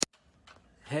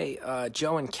Hey,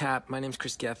 Joe and Cap, my name's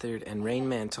Chris Gethard, and Rain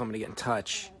Man told me to get in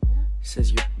touch. He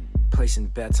says you're placing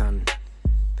bets on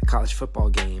the college football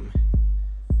game,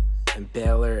 and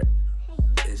Baylor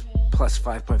is plus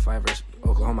 5.5 versus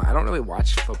Oklahoma. I don't really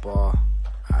watch football.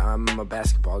 I'm a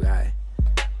basketball guy,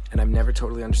 and I've never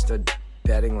totally understood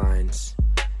betting lines.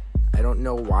 I don't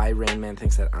know why Rain Man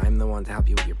thinks that I'm the one to help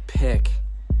you with your pick.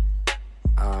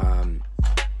 I'm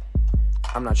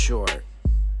not sure.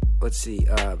 Let's see.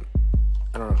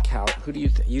 I don't know, Cal. Who do you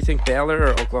think? You think Baylor or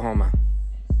Oklahoma?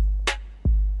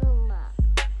 Boma.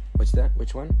 What's that?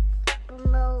 Which one?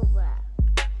 Bamova.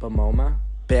 Bamoma?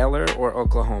 Baylor or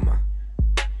Oklahoma?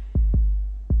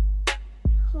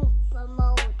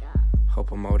 Hopamoda.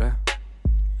 Hopamoda?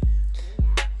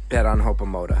 Bet on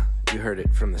Hopamoda. You heard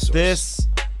it from the source. This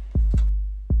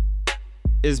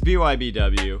is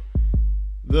BYBW,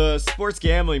 the sports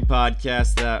gambling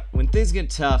podcast that when things get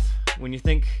tough, when you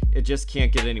think it just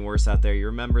can't get any worse out there, you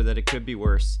remember that it could be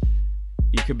worse.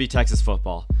 You could be Texas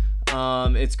football.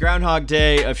 It's Groundhog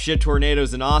Day of shit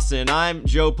tornadoes in Austin. I'm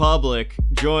Joe Public,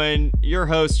 your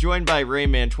host, joined by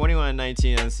Rayman,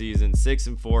 21-19 on the season,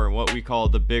 6-4, and what we call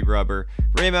the Big Rubber.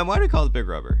 Rayman, why do we call it the Big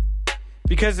Rubber?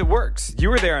 Because it works. You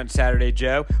were there on Saturday,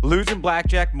 Joe. Losing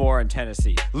blackjack, more on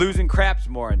Tennessee. Losing craps,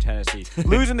 more on Tennessee.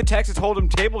 Losing the Texas Hold'em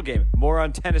table game, more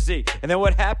on Tennessee. And then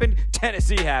what happened?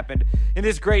 Tennessee happened. In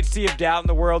this great sea of doubt in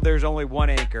the world, there's only one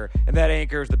anchor, and that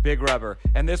anchor is the Big Rubber.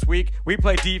 And this week, we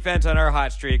play defense on our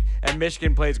hot streak, and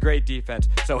Michigan plays great defense.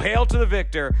 So hail to the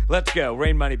victor. Let's go.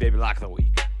 Rain money, baby. Lock of the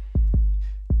week.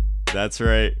 That's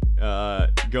right.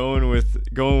 Going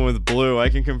with blue. I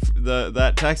can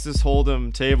that Texas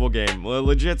Hold'em table game.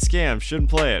 Legit scam. Shouldn't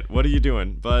play it. What are you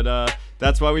doing? But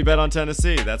that's why we bet on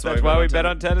Tennessee. That's why we bet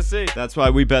on Tennessee. That's why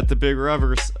we bet the Big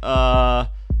Rubbers.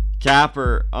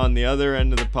 Capper on the other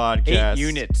end of the podcast. 8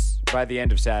 units by the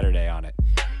end of Saturday on it.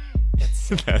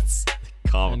 That's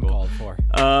comical. Uncalled for.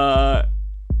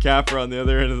 Capper on the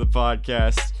other end of the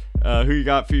podcast. Who you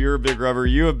got for your Big Rubber?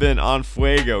 You have been on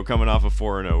fuego coming off a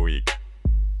 4-0 week.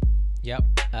 Yep.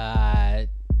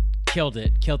 Killed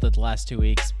it the last 2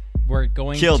 weeks. We're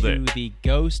going the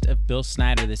ghost of Bill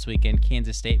Snyder this weekend.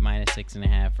 Kansas State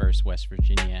 -6.5 versus West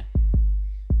Virginia.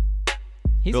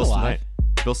 He's alive.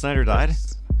 Bill Snyder died?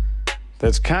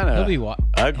 That's kind of ugly.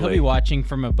 He'll be watching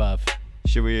from above.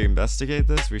 Should we investigate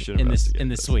this? We should investigate in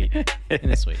the suite. In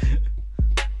the suite.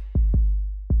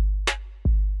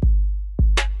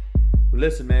 Well,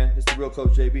 listen, man, it's the real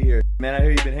Coach JB here. Man, I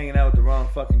hear you've been hanging out with the wrong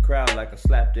fucking crowd like a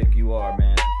slapdick you are,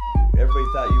 man. Everybody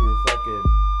thought you were fucking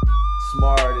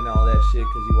smart and all that shit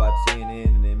because you watch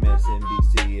CNN and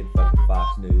MSNBC and fucking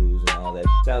Fox News and all that.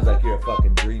 Sounds like you're a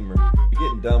fucking dreamer. You're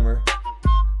getting dumber.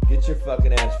 Get your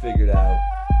fucking ass figured out.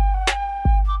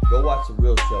 Go watch the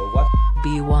real show. Watch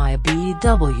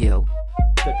BYBW.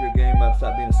 Step your game up.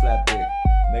 Stop being a slapdick.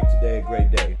 Make today a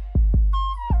great day.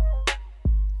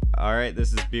 All right,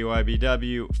 this is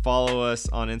BYBW. Follow us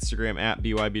on Instagram at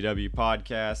BYBW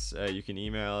Podcasts. You can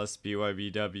email us,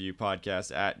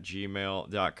 BYBWpodcast at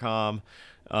gmail.com.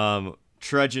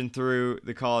 Trudging through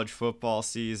the college football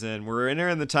season. We're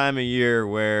entering the time of year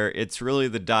where it's really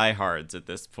the diehards at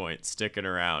this point sticking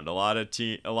around. A lot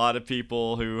of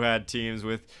people who had teams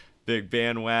with big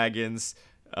bandwagons.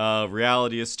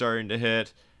 Reality is starting to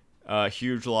hit.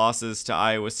 Huge losses to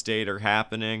Iowa State are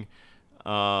happening.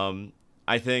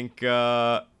 I think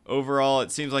overall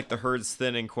it seems like the herd's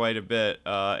thinning quite a bit,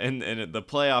 and the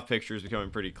playoff picture is becoming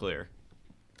pretty clear.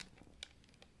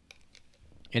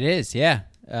 It is, yeah.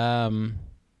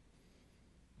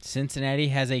 Cincinnati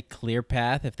has a clear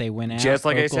path if they win out. Just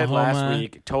like I said last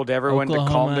week, told everyone to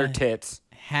calm their tits.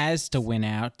 Has to win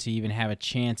out to even have a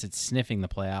chance at sniffing the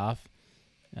playoff.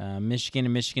 Michigan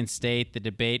and Michigan State, the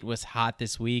debate was hot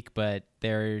this week, but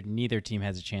neither team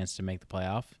has a chance to make the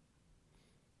playoff.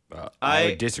 I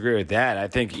would disagree with that. I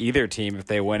think either team, if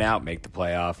they win out, make the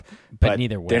playoff. But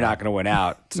neither will. They're not going to win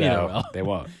out, so neither will. They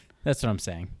won't. That's what I'm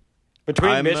saying.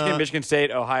 Between Michigan, Michigan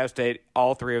State, Ohio State,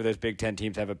 all three of those Big Ten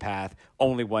teams have a path.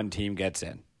 Only one team gets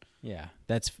in. Yeah,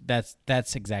 that's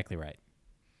exactly right.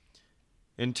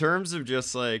 In terms of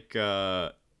just like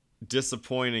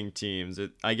disappointing teams,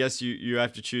 I guess you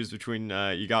have to choose between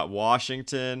you got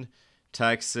Washington,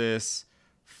 Texas,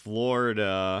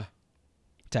 Florida.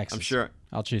 Texas. I'm sure.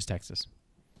 I'll choose Texas.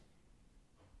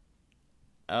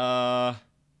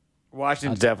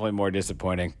 Washington's definitely more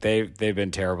disappointing. They've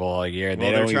been terrible all year. Well,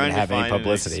 they don't even have any an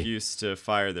publicity. Excuse to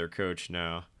fire their coach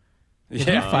now. Did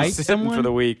he fight someone for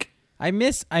the week? I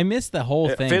miss the whole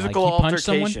thing. Physical like, he punched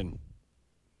altercation.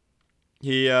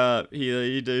 Someone?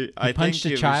 He punched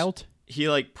a child. He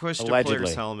like pushed Allegedly. a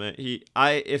player's helmet.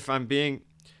 If I'm being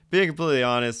completely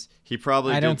honest, he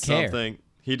probably did something.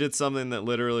 He did something that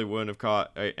literally wouldn't have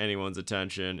caught anyone's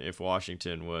attention if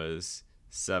Washington was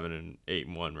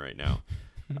 7-8-1 right now.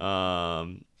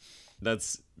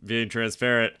 That's being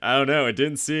transparent. I don't know. It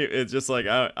didn't seem. It's just like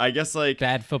I guess like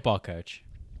bad football coach.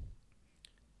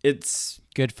 It's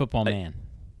good football man.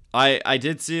 I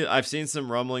did see. I've seen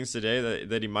some rumblings today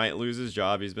that he might lose his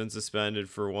job. He's been suspended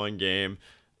for one game.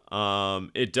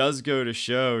 It does go to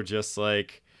show, just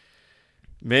like,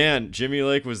 man, Jimmy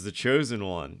Lake was the chosen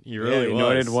one. He really was.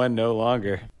 Anointed one no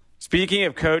longer. Speaking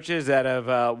of coaches that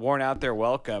have worn out their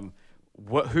welcome,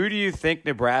 who do you think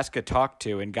Nebraska talked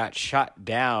to and got shot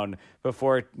down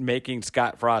before making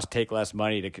Scott Frost take less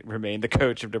money to remain the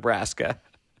coach of Nebraska?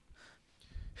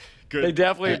 Good.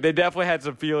 They definitely had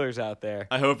some feelers out there.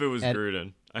 I hope it was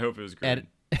Gruden.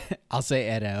 I'll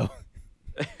say Edo.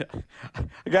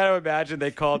 I got to imagine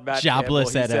they called Matt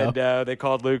Jobless Campbell. He Edo. said no. They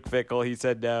called Luke Fickell. He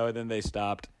said no, and then they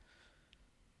stopped.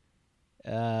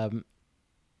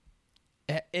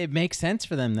 It makes sense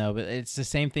for them, though, but it's the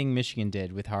same thing Michigan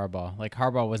did with Harbaugh. Like,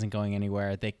 Harbaugh wasn't going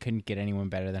anywhere. They couldn't get anyone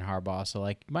better than Harbaugh, so,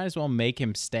 like, might as well make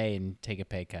him stay and take a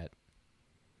pay cut.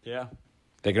 Yeah.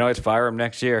 They can always fire him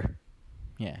next year.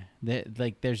 Yeah.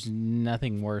 There's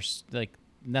nothing worse. Like,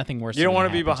 nothing worse. You don't want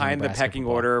to be behind the pecking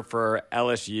order for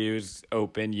LSU's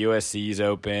open, USC's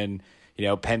open. You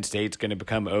know, Penn State's going to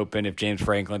become open if James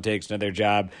Franklin takes another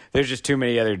job. There's just too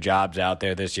many other jobs out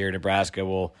there this year. Nebraska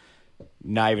will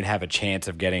not even have a chance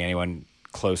of getting anyone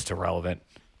close to relevant.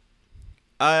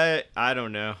 I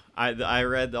don't know. I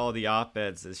read all the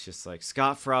op-eds. It's just like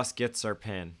Scott Frost gets our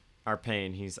pain.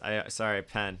 Sorry,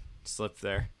 pen slipped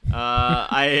there.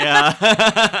 I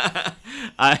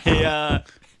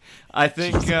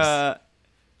think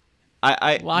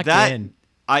Lock in.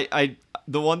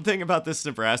 The one thing about this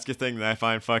Nebraska thing that I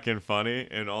find fucking funny,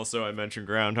 and also I mentioned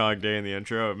Groundhog Day in the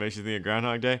intro, it makes you think of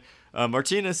Groundhog Day.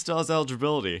 Martinez still has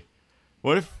eligibility.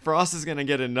 What if Frost is going to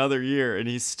get another year and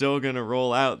he's still going to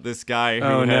roll out this guy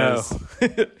who has...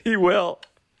 No. He will.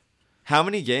 How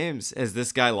many games has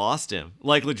this guy lost him?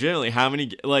 Like, legitimately, how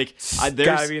many... Like, there's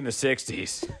got to be in the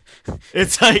 60s.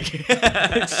 It's like...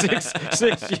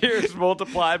 six years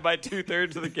multiplied by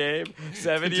 2/3 of the game.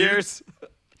 7 years.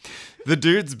 The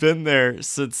dude's been there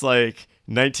since, like,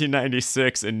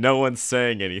 1996, and no one's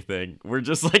saying anything. We're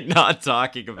just, like, not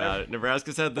talking about it.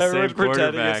 Nebraska's had the Everyone's same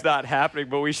quarterback. pretending it's not happening,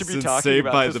 but we should be since talking Saved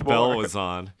about by this the more. Bell was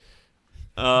on.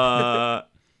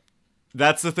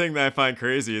 That's the thing that I find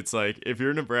crazy. It's like, if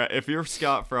you're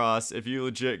Scott Frost, if you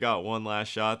legit got one last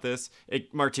shot at this,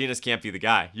 Martinez can't be the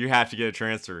guy. You have to get a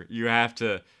transfer. You have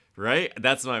to, right?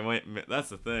 That's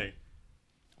the thing.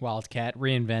 Wildcat,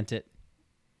 reinvent it.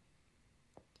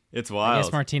 It's wild. I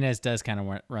guess Martinez does kind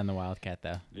of run the Wildcat,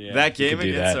 though. Yeah, that game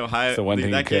against Ohio, watching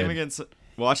that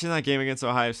game against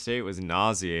Ohio State was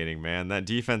nauseating, man. That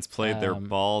defense played their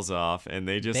balls off, and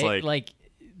they just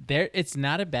it's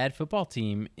not a bad football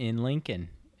team in Lincoln.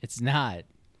 It's not.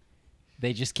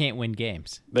 They just can't win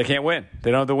games. They can't win.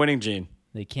 They don't have the winning gene.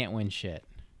 They can't win shit.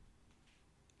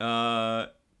 And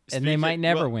they might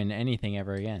never win anything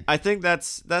ever again. I think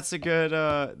that's a good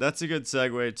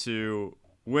segue to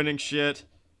winning shit.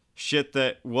 Shit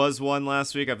that was won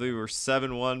last week. I believe we were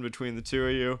 7-1 between the two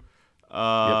of you.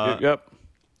 Yep.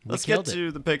 Let's get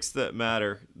to the picks that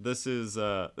matter. This is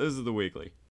the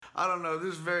weekly. I don't know.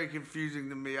 This is very confusing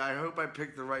to me. I hope I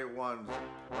picked the right ones.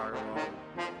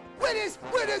 Winners!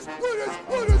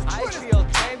 I feel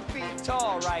 10 feet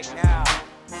tall right now.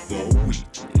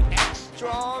 As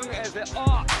strong as an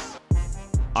ox.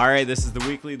 All right, this is the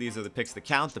weekly. These are the picks that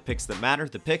count, the picks that matter,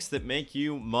 the picks that make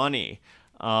you money.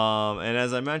 And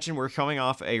as I mentioned, we're coming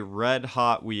off a red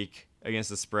hot week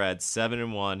against the spread,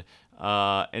 7-1.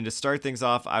 And to start things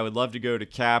off, I would love to go to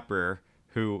Capper,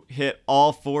 who hit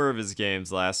all 4 of his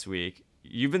games last week.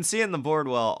 You've been seeing the board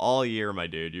well all year, my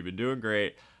dude. You've been doing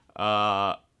great.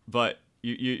 But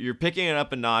you're picking it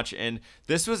up a notch. And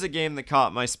this was a game that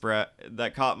caught my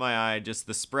eye. Just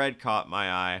the spread caught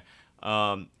my eye.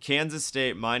 Kansas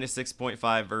State minus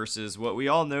 6.5 versus what we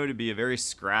all know to be a very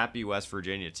scrappy West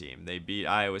Virginia team. They beat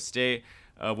Iowa State.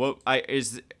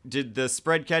 Did the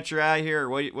spread catch your eye here,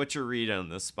 or what's your read on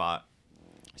this spot?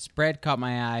 Spread caught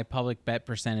my eye. Public bet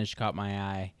percentage caught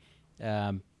my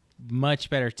eye. Much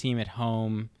better team at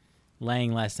home.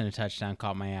 Laying less than a touchdown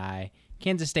caught my eye.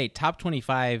 Kansas State, top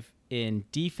 25 in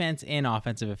defense and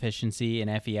offensive efficiency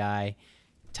in FEI.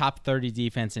 Top 30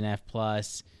 defense in F+.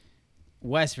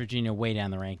 West Virginia way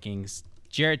down the rankings.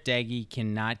 Jarrett Daggy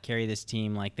cannot carry this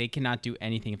team. Like, they cannot do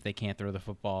anything if they can't throw the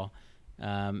football.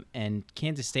 And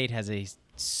Kansas State has a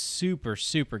super,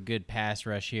 super good pass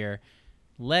rush here.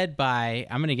 Led by,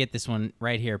 I'm going to get this one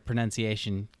right here,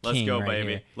 pronunciation king. Let's go, right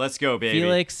baby. Here. Let's go, baby.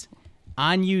 Felix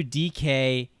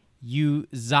Anyudike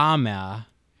Uzama.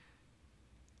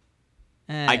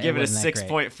 I give it a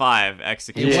 6.5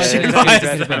 execution. It wasn't It's as not good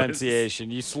as good it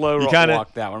pronunciation. You slow kinda-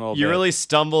 walk that one a little bit. You really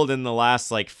stumbled in the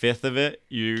last like fifth of it.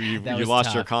 You That was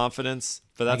lost your tough. confidence,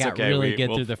 but that's I got okay. really good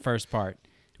we'll, through the first part.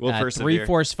 we'll 3 persevere.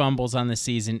 forced fumbles on the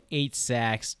season, 8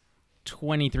 sacks,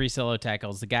 23 solo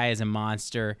tackles. The guy is a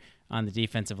monster on the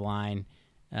defensive line.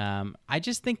 I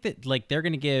just think that like they're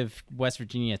going to give West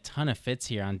Virginia a ton of fits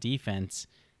here on defense,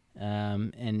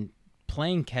 and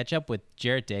playing catch up with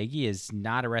Jarrett Doege is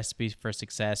not a recipe for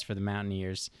success for the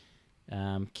Mountaineers.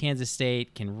 Kansas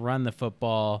State can run the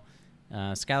football.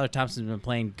 Skylar Thompson's been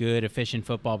playing good, efficient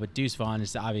football, but Deuce Vaughn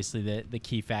is obviously the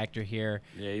key factor here.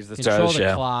 Yeah, he's the star Control of the the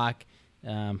show. clock,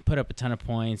 put up a ton of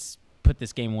points, put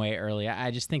this game away early.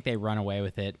 I just think they run away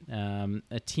with it.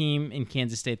 A team in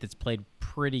Kansas State that's played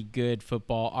pretty good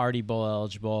football, already bowl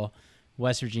eligible.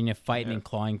 West Virginia fighting and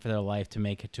clawing for their life to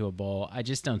make it to a bowl. I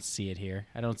just don't see it here.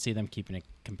 I don't see them keeping it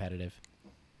competitive.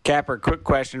 Capper, quick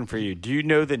question for you. Do you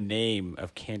know the name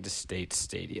of Kansas State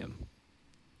Stadium?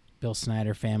 Bill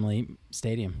Snyder Family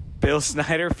Stadium. Bill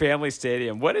Snyder Family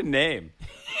Stadium. What a name.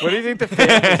 What do you think the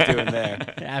family's doing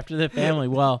there? After the family,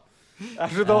 well,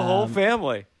 After the whole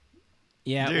family.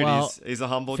 yeah, Dude, well, he's a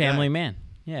humble family guy. man.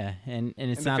 Yeah, and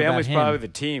it's And not the family's about him. probably the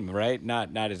team, right?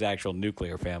 Not his actual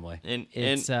nuclear family. And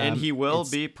It's, and he will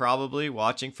it's- be probably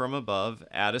watching from above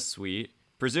at a suite,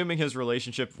 presuming his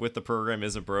relationship with the program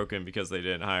isn't broken because they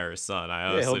didn't hire his son. I Yeah,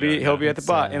 honestly he'll don't be know. at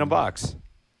the in a box.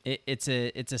 It's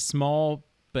a small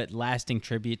but lasting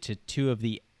tribute to 2 of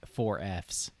the 4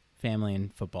 Fs: family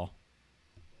and football.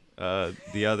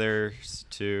 The others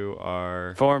 2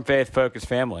 are. Form, faith, focus,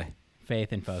 family.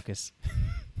 Faith and focus.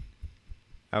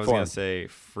 I was Form. gonna say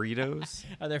Fritos.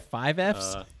 Are there 5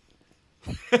 Fs?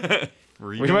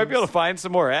 We might be able to find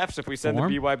some more Fs if we send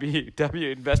Form? the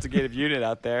BYBW investigative unit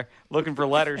out there looking for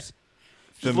letters.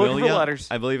 Just looking for Familia. letters.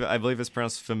 I believe it's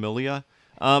pronounced Familia.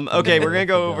 Okay, we're gonna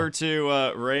go over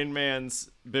to Rain Man's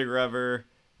Big Rever,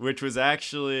 which was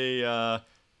actually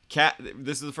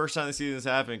this is the first time this season has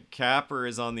happened. Capper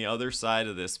is on the other side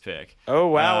of this pick. Oh,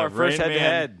 wow, our Rain first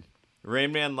head-to-head.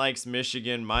 Rain Man likes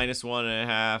Michigan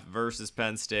 -1.5 versus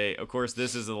Penn State. Of course,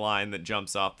 this is a line that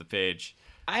jumps off the page.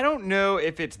 I don't know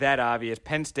if it's that obvious.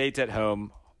 Penn State's at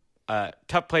home.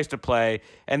 Tough place to play.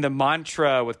 And the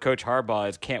mantra with Coach Harbaugh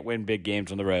is can't win big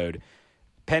games on the road.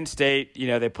 Penn State,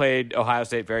 they played Ohio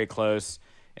State very close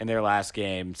in their last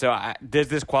game. So does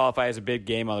this qualify as a big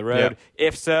game on the road? Yeah.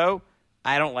 If so,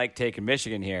 I don't like taking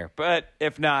Michigan here. But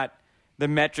if not, the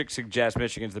metrics suggest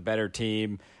Michigan's the better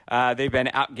team. They've been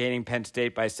outgaining Penn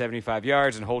State by 75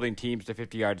 yards and holding teams to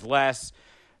 50 yards less.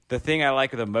 The thing I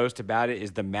like the most about it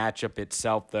is the matchup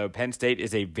itself, though. Penn State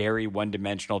is a very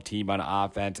one-dimensional team on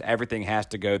offense. Everything has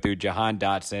to go through Jahan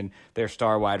Dotson, their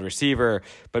star wide receiver.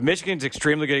 But Michigan's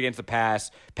extremely good against the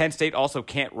pass. Penn State also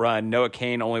can't run. Noah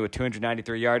Cain only with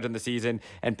 293 yards on the season,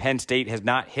 and Penn State has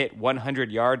not hit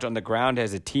 100 yards on the ground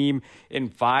as a team in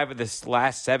 5 of the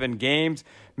last 7 games.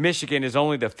 Michigan is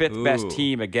only the 5th best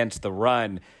team against the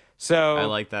run. So I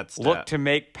like that stat. Look to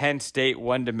make Penn State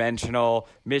one-dimensional.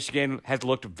 Michigan has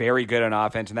looked very good on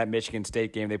offense in that Michigan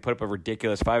State game. They put up a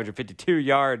ridiculous 552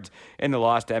 yards in the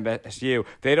loss to MSU.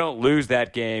 They don't lose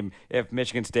that game if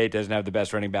Michigan State doesn't have the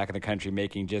best running back in the country,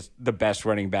 making just the best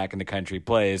running back in the country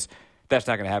plays. That's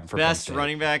not going to happen for Penn Best State.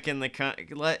 running back in the country.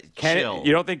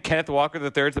 You don't think Kenneth Walker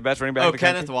III is the best running back in the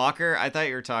country? Kenneth Walker? I thought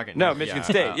you were talking. No, Michigan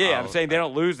State. I'm saying they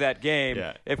don't lose that game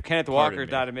Yeah. if Kenneth Pardon Walker is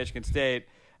me. not at Michigan State.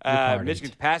 pardoned.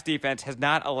 Michigan's pass defense has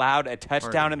not allowed a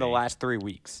touchdown Pardon in the me. last 3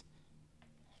 weeks.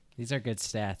 These are good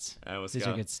stats. I almost These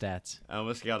got- are good stats. I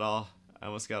almost got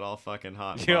all fucking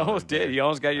hot. and You bothered almost there. did. You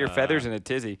almost got your feathers in a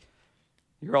tizzy.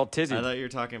 You're all tizzy. I thought you were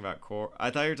talking about core.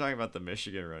 I thought you were talking about the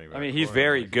Michigan running back. I mean, he's core.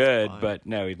 very Like, it's good, fine. but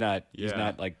no, he's not. He's Yeah.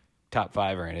 not like top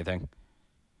 5 or anything.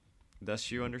 Thus,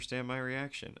 you understand my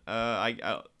reaction.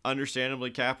 I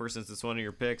understandably, Capper, since it's one of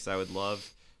your picks, I would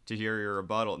love to hear your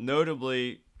rebuttal.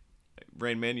 Notably,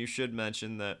 Rain Man, you should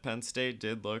mention that Penn State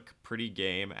did look pretty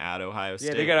game at Ohio State.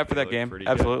 Yeah, they got up for that looked game. pretty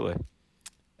good. Absolutely.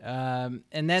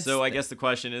 And that's So I guess the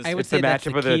question is, I would It's the say that's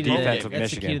matchup the of the key to defense of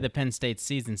that's the key Michigan. to the Penn State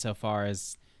season so far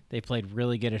is they played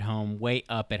really good at home, way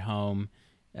up at home,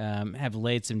 have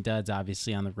laid some duds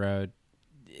obviously on the road.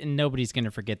 And nobody's going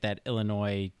to forget that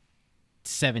Illinois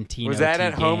 17 Was that OT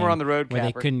at home or game on the road, where they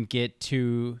Capper? couldn't get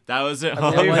to. that was it. That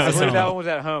was I at believe that home. one was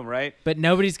at home, right? But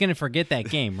nobody's going to forget that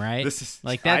game, right? This is-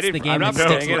 like I that's the didn't- game I'm that not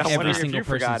sticks saying it. in I'm wondering every if single you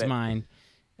forgot person's it.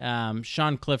 mind.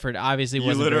 Sean Clifford obviously You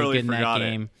wasn't very literally good in that forgot it.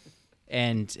 game.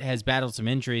 And has battled some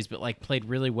injuries, but like played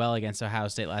really well against Ohio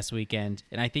State last weekend.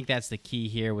 And I think that's the key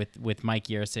here with Mike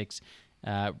Yurcik's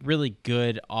really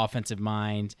good offensive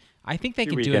mind. I think they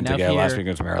Two can do weekends enough ago, here last week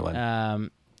was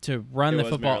Maryland. to run the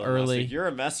football early. You're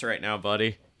a mess right now,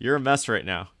 buddy. You're a mess right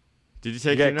now. Did you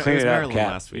take You got to clean it up, Maryland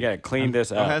Cap. last week? You got to clean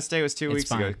this up. Ohio State was 2 It's weeks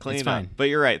fine. ago. Clean It's it up. fine. But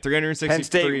you're right. 363 Penn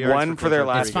State yards won for their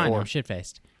last It's fine. four. I'm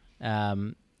shit-faced.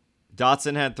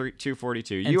 Dotson had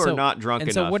 242. And you so- are not drunk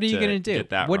and enough. so what are you to gonna do? Get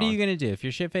that What wrong. are you gonna do if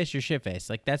you're shit-faced? You're shit-faced.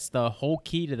 Like that's the whole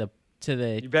key to the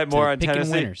You bet more on picking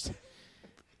Tennessee? winners.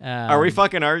 Are we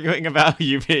fucking arguing about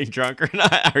you being drunk or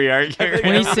not? Are you arguing? I think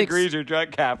 26 everyone agrees you're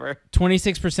drunk, Capper.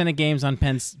 26% of games on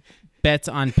bets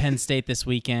on Penn State this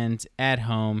weekend at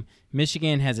home.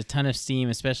 Michigan has a ton of steam,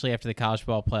 especially after the college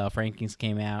football playoff rankings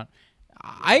came out.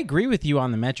 I agree with you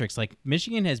on the metrics. Like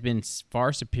Michigan has been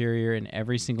far superior in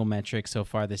every single metric so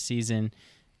far this season,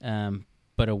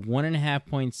 but a 1.5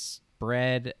 point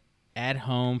spread at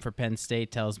home for Penn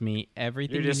State tells me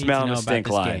everything You're you just need to smelling know the about stink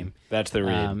this line. game. That's the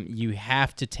read. You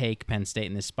have to take Penn State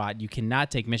in this spot. You cannot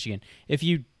take Michigan. If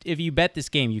you bet this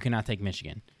game, you cannot take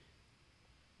Michigan.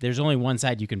 There's only one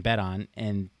side you can bet on,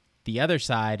 and the other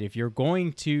side, if you're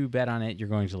going to bet on it, you're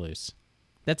going to lose.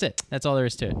 That's it. That's all there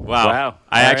is to it. Wow.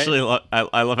 I All actually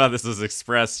I love how this is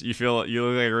expressed. You look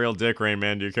like a real dick, Rain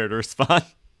Man. Do you care to respond?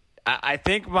 I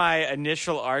think my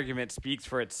initial argument speaks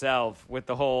for itself with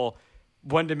the whole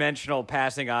one-dimensional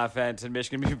passing offense and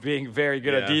Michigan being very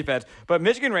good at Yeah. defense. But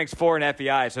Michigan ranks 4 in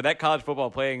FEI, so that college football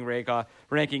playing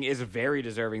ranking is very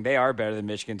deserving. They are better than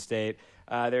Michigan State.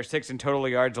 They're 6th in total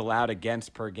yards allowed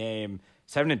against per game,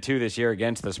 7-2 this year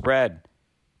against the spread.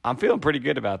 I'm feeling pretty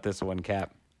good about this one,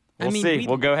 Cap. We'll see.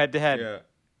 We'll go head to head.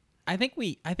 I think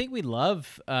we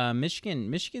love Michigan.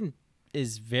 Michigan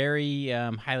is very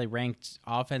highly ranked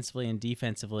offensively and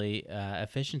defensively,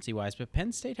 efficiency wise. But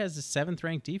Penn State has the 7th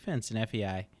ranked defense in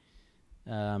FEI,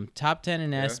 top 10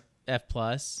 in F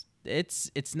plus.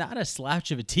 It's not a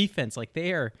slouch of a defense. Like they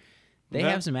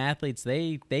have some athletes.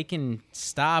 They can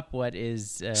stop what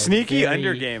is Sneaky very,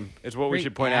 under game is what we very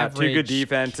should point out. 2 good average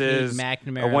defenses, Cade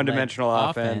a McNamara-led one-dimensional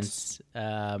offense.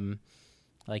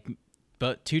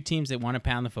 But two teams that want to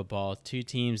pound the football, two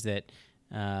teams that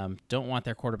don't want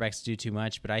their quarterbacks to do too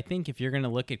much. But I think if you're going to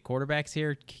look at quarterbacks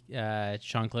here,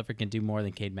 Sean Clifford can do more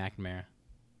than Cade McNamara.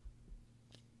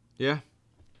 Yeah.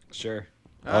 Sure.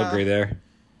 I'll agree there.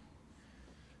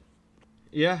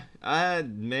 Yeah.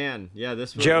 Man. Yeah.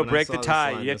 This was, Joe, when I break saw the this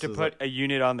tie. line, You have this to was put a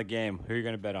unit on the game. Who are you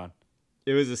going to bet on?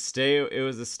 It was a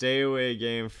stay away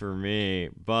game for me,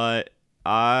 but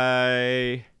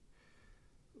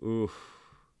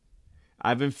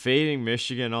I've been fading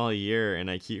Michigan all year, and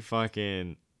I keep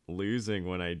fucking losing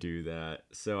when I do that.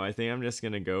 So I think I'm just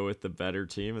gonna go with the better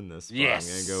team in this spot. Yes.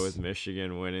 I'm gonna go with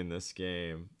Michigan winning this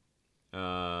game.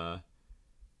 That's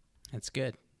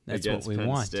good. That's against what we Penn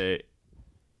want. State.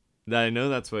 I know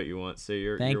that's what you want, so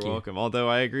you're Thank you. welcome. Although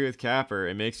I agree with Capper,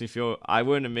 it makes me feel I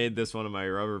wouldn't have made this one of my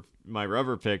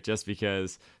rubber pick just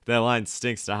because that line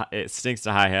stinks to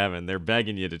high heaven. They're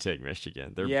begging you to take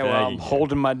Michigan. They're Yeah, begging well, I'm you.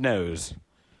 holding my nose.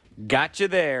 Got you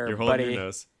there, You're holding buddy. your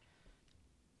nose.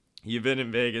 You've been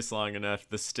in Vegas long enough.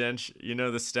 The stench,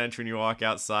 the stench when you walk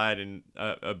outside and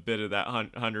a bit of that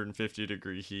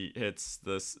 150-degree heat hits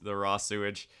the raw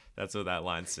sewage. That's what that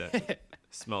line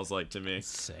smells like to me.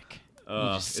 Sick.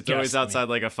 It's always outside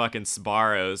like a fucking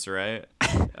Sbarro's, right?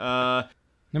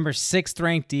 Number 6th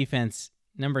ranked defense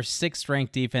in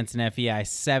FEI,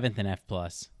 7th in F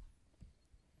plus.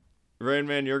 Rain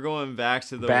Man, you're going back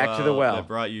to the well. that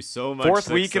brought you so much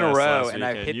 4th week in a success row, last and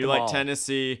I've weekend. hit You them like all.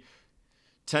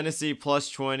 Tennessee plus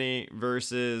 20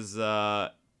 versus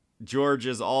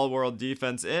Georgia's all-world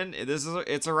defense. And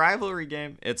it's a rivalry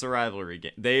game. It's a rivalry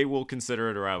game. They will consider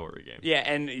it a rivalry game. Yeah,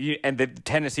 and the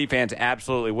Tennessee fans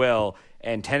absolutely will.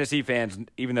 And Tennessee fans,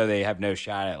 even though they have no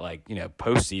shot at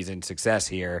postseason success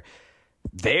here,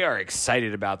 they are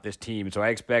excited about this team. So I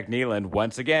expect Neyland,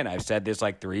 once again, I've said this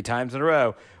like 3 times in a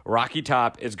row, Rocky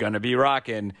Top is going to be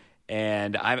rocking.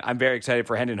 And I'm very excited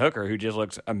for Hendon Hooker, who just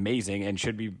looks amazing and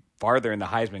should be farther in the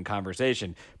Heisman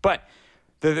conversation. But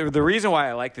the reason why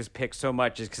I like this pick so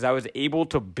much is because I was able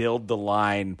to build the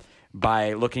line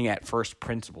by looking at first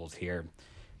principles here.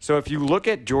 So if you look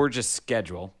at Georgia's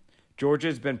schedule,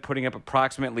 Georgia's been putting up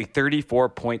approximately 34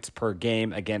 points per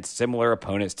game against similar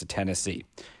opponents to Tennessee.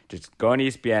 Just go on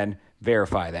ESPN,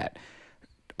 verify that.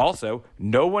 Also,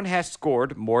 no one has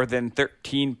scored more than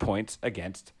 13 points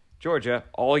against Georgia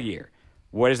all year.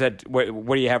 What is that?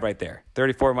 What do you have right there?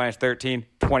 34 minus 13,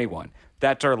 21.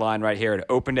 That's our line right here. It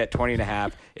opened at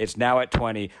 20.5. It's now at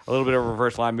 20. A little bit of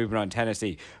reverse line movement on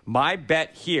Tennessee. My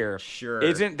bet here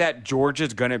isn't that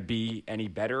Georgia's going to be any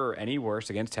better or any worse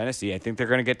against Tennessee. I think they're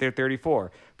going to get their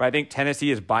 34. But I think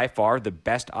Tennessee is by far the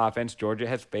best offense Georgia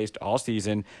has faced all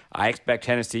season. I expect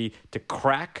Tennessee to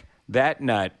crack that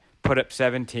nut put up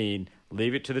 17,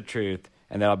 leave it to the truth,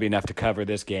 and that'll be enough to cover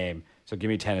this game. So give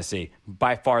me Tennessee.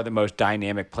 By far the most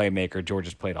dynamic playmaker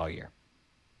Georgia's played all year.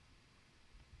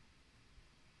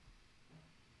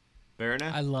 Fair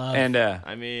enough. I love. And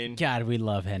I mean, God, we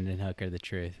love Hendon Hooker. The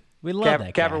truth. We love that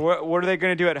guy. Capper, what are they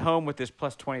going to do at home with this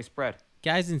plus 20 spread?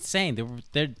 Guy's insane.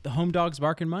 They're the home dogs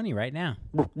barking money right now.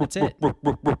 That's it.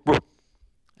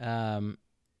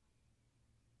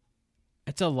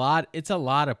 It's a lot. It's a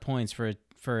lot of points for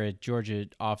a Georgia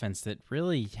offense that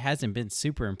really hasn't been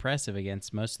super impressive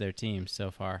against most of their teams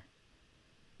so far.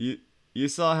 You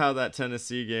saw how that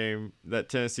Tennessee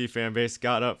fan base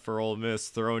got up for Ole Miss,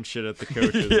 throwing shit at the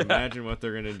coaches. Yeah. Imagine what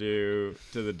they're gonna do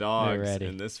to the dogs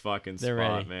in this fucking They're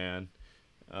spot, ready. man.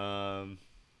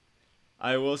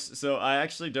 I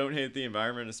actually don't hate the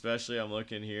environment, especially I'm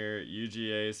looking here.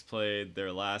 UGA's played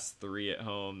their last 3 at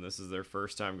home. This is their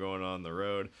first time going on the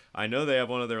road. I know they have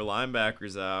one of their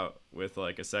linebackers out with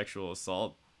like a sexual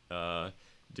assault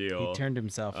deal. He turned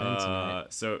himself in tonight.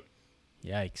 So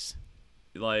Yikes.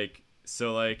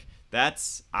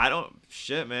 That's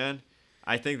man.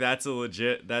 I think that's a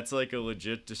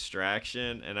legit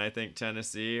distraction, and I think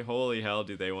Tennessee, holy hell,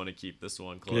 do they want to keep this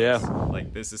one close? Yeah.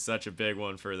 Like, this is such a big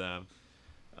one for them.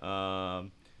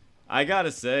 I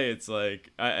gotta say, it's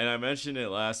like, and I mentioned it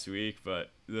last week, but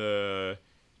the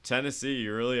Tennessee,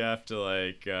 you really have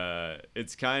to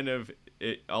it's kind of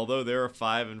it. Although they're a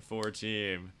 5-4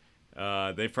 team,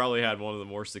 they've probably had one of the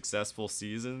more successful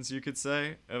seasons, you could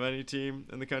say, of any team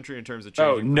in the country in terms of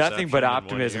changing nothing but perception in 1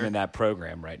 optimism year. in that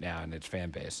program right now and its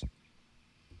fan base.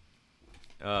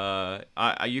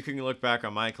 You can look back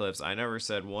on my clips. I never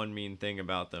said one mean thing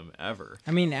about them ever.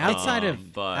 I mean, outside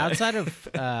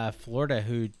of Florida,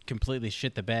 who completely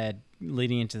shit the bed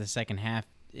leading into the second half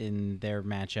in their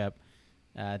matchup,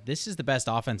 this is the best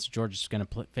offense Georgia's going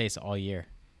to face all year.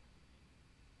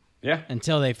 Yeah.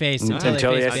 Until they face the Bama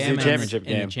championship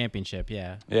in the game. championship,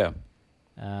 yeah. Yeah.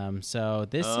 So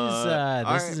this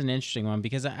is an interesting one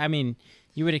because I mean,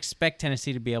 you would expect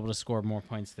Tennessee to be able to score more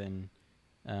points than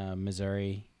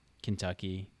Missouri,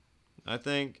 Kentucky. I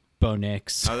think Bo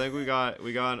Nix. we got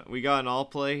an all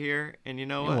play here, and you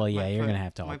know what? Well, yeah, you're gonna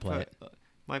have to all play it.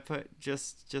 Might put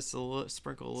just a little,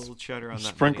 sprinkle a little cheddar on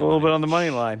that. Sprinkle a little bit on the money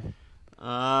line.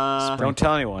 Don't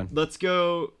tell anyone. Let's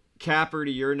go, Capper,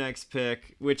 to your next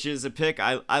pick, which is a pick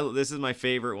this is my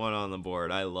favorite one on the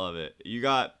board. I love it.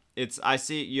 I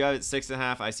see you have it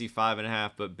 6.5. I see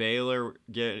 5.5. But Baylor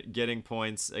getting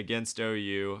points against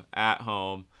OU at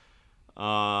home.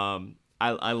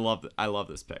 I love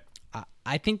this pick.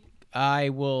 I think I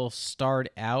will start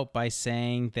out by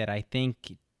saying that I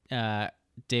think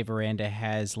Dave Aranda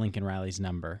has Lincoln Riley's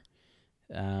number.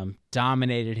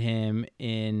 Dominated him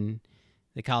in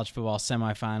the college football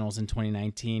semifinals in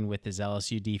 2019 with his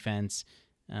LSU defense.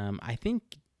 I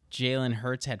think Jalen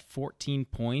Hurts had 14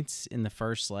 points in the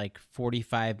first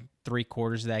 45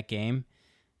 3/4 of that game.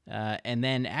 And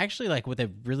then actually with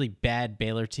a really bad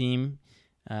Baylor team,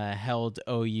 held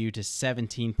OU to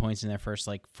 17 points in their first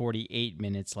 48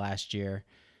 minutes last year.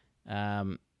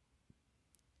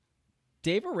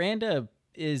 Dave Aranda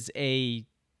is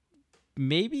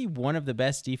maybe one of the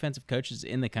best defensive coaches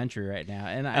in the country right now,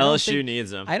 and LSU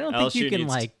needs him. I don't think you can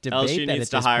debate that at this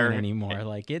point anymore.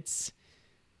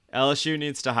 LSU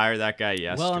needs to hire that guy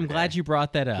yesterday. Well, I'm glad you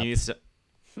brought that up. He needs to,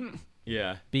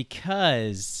 yeah,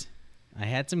 because I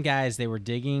had some guys, they were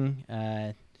digging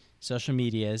social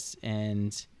medias,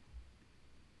 and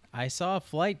I saw a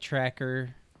flight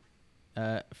tracker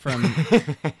from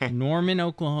Norman,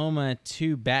 Oklahoma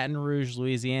to Baton Rouge,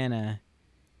 Louisiana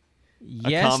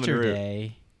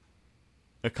yesterday.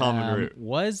 A common route.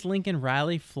 Was Lincoln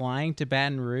Riley flying to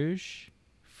Baton Rouge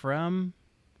from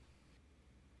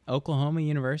Oklahoma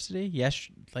University? Yes.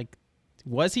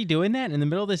 Was he doing that in the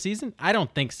middle of the season? I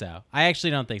don't think so. I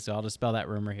actually don't think so. I'll dispel that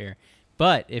rumor here.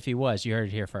 But if he was, you heard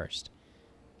it here first.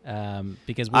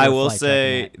 Because I will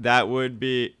say that would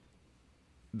be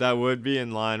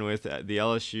in line with the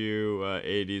LSU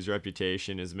AD's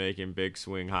reputation is making big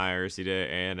swing hires. He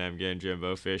did A&M getting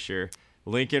Jimbo Fisher.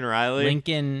 Lincoln Riley.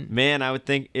 Man, I would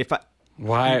think if I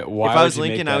was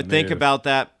Lincoln, I would think about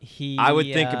that. I would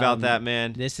think about that,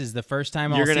 man. This is the first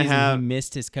time all season he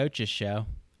missed his coach's show.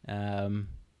 I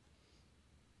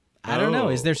don't know.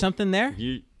 Is there something there?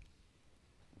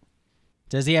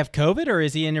 Does he have COVID, or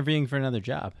is he interviewing for another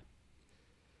job?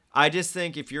 I just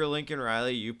think if you're Lincoln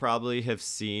Riley, you probably have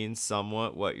seen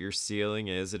somewhat what your ceiling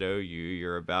is at OU.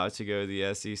 You're about to go to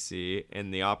the SEC,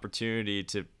 and the opportunity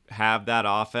to have that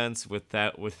offense with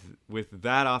that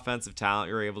offensive talent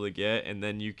you're able to get, and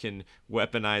then you can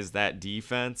weaponize that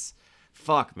defense.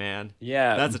 fuck, man.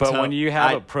 Yeah, That's but when you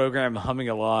have a program humming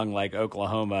along like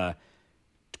Oklahoma,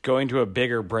 going to a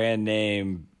bigger brand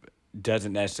name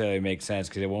doesn't necessarily make sense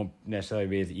because it won't necessarily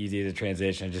be as easy as a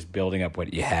transition as just building up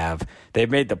what you have. They've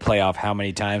made the playoff how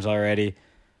many times already?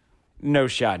 No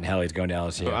shot in hell he's going to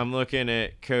LSU. I'm looking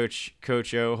at Coach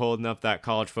O holding up that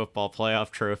college football playoff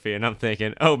trophy, and I'm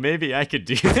thinking, oh, maybe I could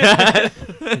do that.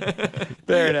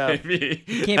 Fair enough.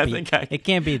 It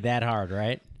can't be that hard,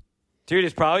 right? Dude,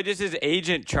 it's probably just his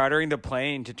agent chartering the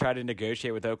plane to try to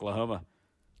negotiate with Oklahoma.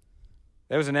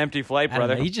 That was an empty flight,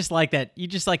 brother. You just like that. You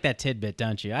just like that tidbit,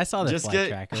 don't you? I saw the flight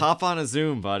tracker. Hop on a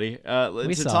Zoom, buddy.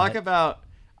 To talk about.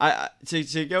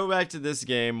 To go back to this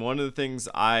game, one of the things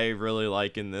I really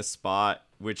like in this spot,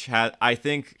 which I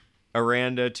think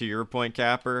Aranda, to your point,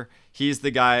 Capper, he's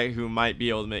the guy who might be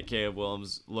able to make Caleb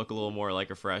Williams look a little more like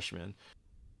a freshman.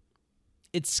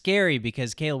 It's scary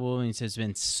because Caleb Williams has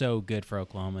been so good for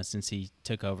Oklahoma since he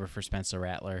took over for Spencer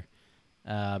Rattler.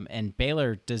 And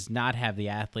Baylor does not have the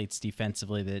athletes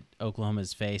defensively that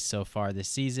Oklahoma's faced so far this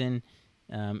season.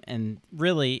 And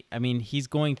really, I mean, he's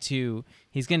going to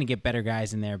get better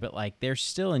guys in there, but like they're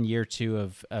still in year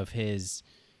 2 of his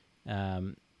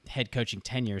head coaching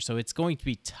tenure, so it's going to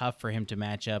be tough for him to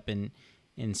match up in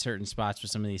certain spots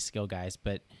with some of these skill guys.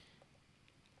 But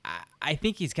I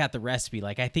think he's got the recipe.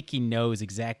 Like I think he knows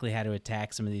exactly how to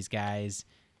attack some of these guys,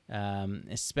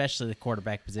 especially the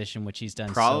quarterback position, which he's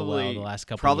done so well the last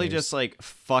couple. Probably of years. Just like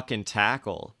fucking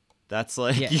tackle. That's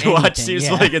like you watch teams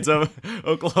like it's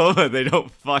Oklahoma. They don't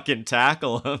fucking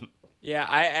tackle them. Yeah,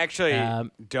 I actually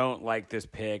don't like this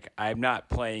pick. I'm not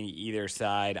playing either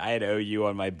side. I had OU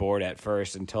on my board at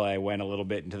first until I went a little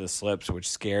bit into the slips, which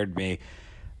scared me.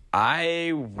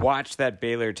 I watched that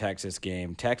Baylor-Texas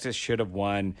game. Texas should have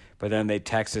won, but then they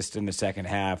Texased in the second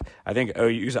half. I think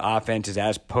OU's offense is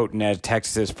as potent as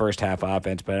Texas's first half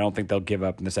offense, but I don't think they'll give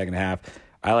up in the second half.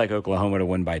 I like Oklahoma to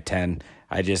win by 10.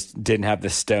 I just didn't have the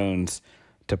stones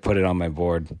to put it on my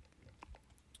board.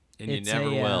 And you never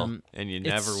will. And you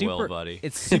never will, buddy.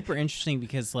 It's super interesting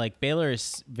because like Baylor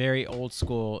is very old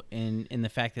school in the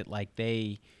fact that like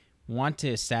they want to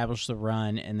establish the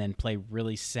run and then play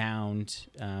really sound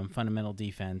fundamental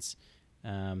defense.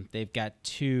 They've got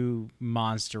 2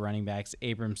 monster running backs,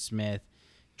 Abram Smith,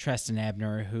 Treston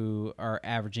Ebner, who are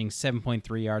averaging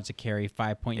 7.3 yards a carry,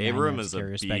 5.9 yards a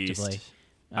carry, respectively.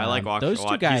 I like watching those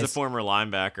 2 guys. He's a former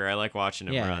linebacker. I like watching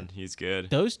him run. He's good.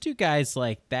 Those 2 guys,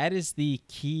 like that is the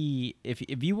key. If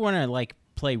you want to like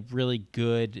play really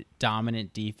good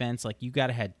dominant defense, like you got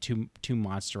to have two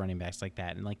monster running backs like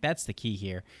that, and like that's the key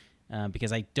here.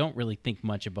 Because I don't really think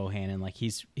much of Bohannon. Like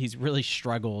he's really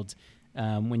struggled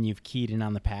when you've keyed in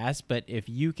on the pass. But if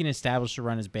you can establish a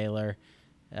run as Baylor,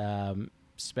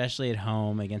 especially at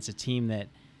home against a team that,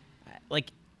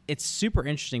 like, it's super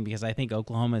interesting because I think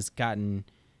Oklahoma's gotten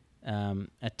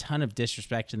a ton of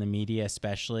disrespect in the media,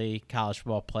 especially college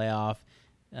football playoff,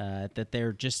 that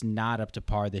they're just not up to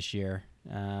par this year.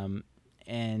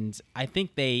 And I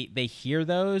think they hear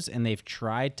those and they've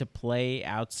tried to play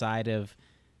outside of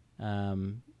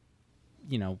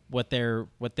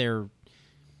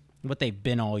what they've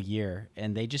been all year,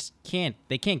 and they just can't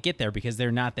get there because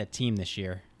they're not that team this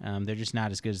year. They're just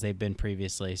not as good as they've been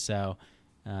previously. So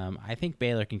I think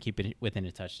Baylor can keep it within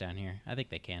a touchdown here. I think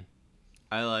they can.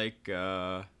 I like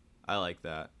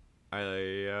that.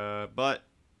 But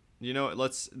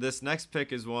this next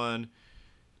pick is one.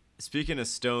 Speaking of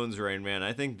stones, Rain Man,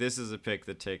 I think this is a pick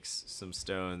that takes some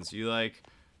stones. You like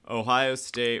Ohio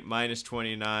State minus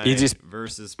 29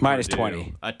 versus Purdue. Minus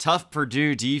 20. A tough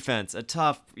Purdue defense. I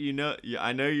know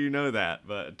you know that,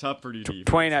 but a tough Purdue defense.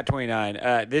 20, not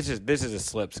 29. This is a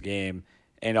slips game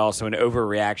and also an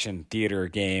overreaction theater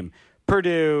game.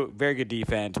 Purdue, very good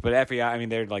defense, but FEI, I mean,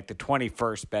 they're like the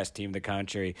 21st best team in the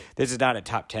country. This is not a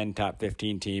top 10, top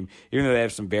 15 team, even though they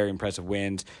have some very impressive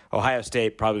wins. Ohio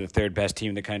State, probably the 3rd best team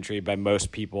in the country by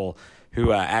most people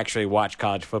who actually watch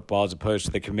college football as opposed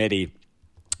to the committee.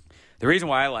 The reason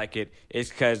why I like it is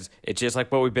because it's just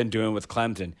like what we've been doing with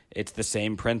Clemson. It's the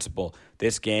same principle.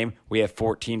 This game, we have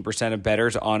 14% of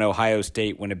bettors on Ohio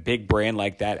State. When a big brand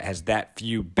like that has that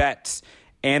few bets,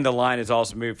 and the line has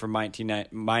also moved from minus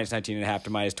 19.5 to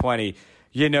minus 20,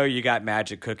 you know you got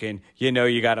magic cooking. You know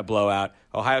you got a blowout.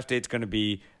 Ohio State's going to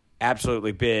be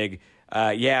absolutely big.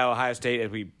 Ohio State, as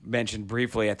we mentioned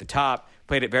briefly at the top,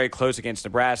 played it very close against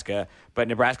Nebraska, but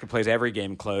Nebraska plays every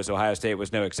game close. Ohio State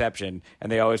was no exception,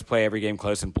 and they always play every game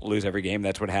close and lose every game.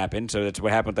 That's what happened. So that's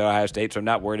what happened with Ohio State, so I'm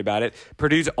not worried about it.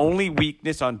 Purdue's only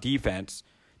weakness on defense,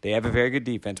 They have a very good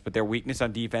defense, but their weakness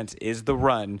on defense is the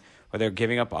run, where they're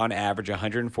giving up on average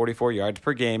 144 yards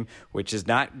per game, which is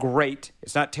not great.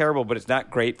 It's not terrible, but it's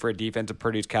not great for a defense of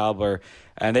Purdue's caliber.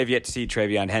 And they've yet to see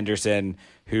Travion Henderson,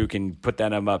 who can put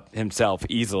that up himself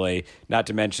easily, not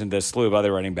to mention the slew of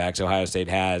other running backs Ohio State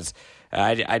has.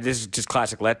 This is just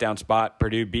classic letdown spot.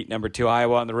 Purdue beat number 2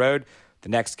 Iowa on the road. The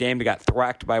next game, they got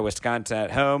thwacked by Wisconsin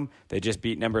at home. They just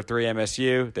beat number 3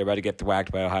 MSU. They're about to get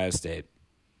thwacked by Ohio State.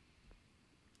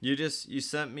 You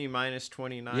sent me minus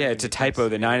 29. Yeah, it's a typo.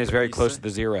 The 9 is very close to the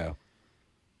 0.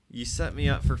 You set me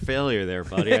up for failure there,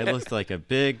 buddy. I looked like a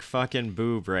big fucking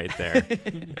boob right there.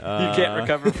 You can't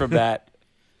recover from that.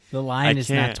 The line is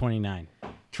not 29.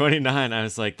 29, I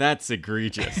was like, that's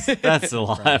egregious. That's a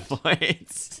lot of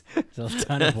points. It's a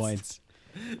ton of points.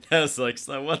 That was like,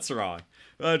 so what's wrong?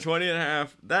 20 and a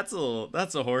half, that's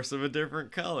a horse of a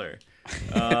different color.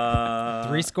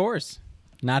 3 scores,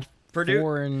 not Purdue,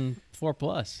 4 and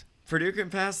 4+. Purdue can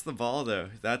pass the ball, though.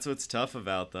 That's what's tough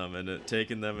about them, and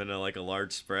taking them in a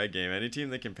large spread game. Any team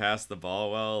that can pass the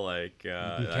ball well, like you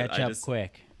can catch up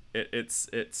quick. It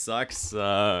sucks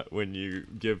when you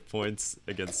give points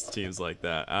against teams like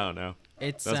that. I don't know.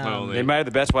 That's my only. They might have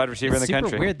the best wide receiver in the country.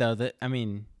 It's super weird though.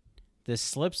 The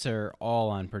slips are all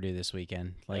on Purdue this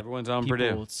weekend. Like, everyone's on people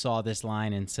Purdue. Saw this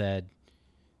line and said,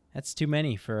 "That's too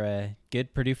many for a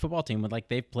good Purdue football team."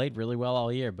 They've played really well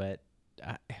all year, but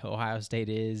Ohio State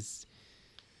is.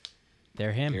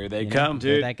 They're him. Here they come,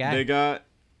 dude. That guy.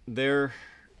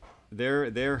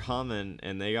 They're humming,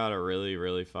 and they got a really,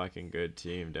 really fucking good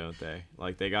team, don't they?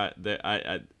 Like they got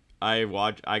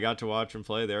I got to watch them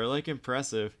play. They're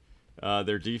impressive.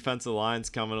 Their defensive line's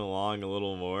coming along a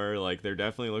little more. They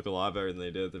definitely look a lot better than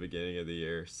they did at the beginning of the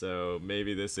year. So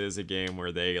maybe this is a game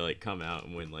where they come out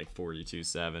and win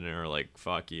 42-7 or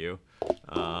fuck you.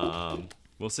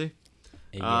 We'll see.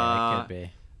 Yeah, it could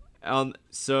be.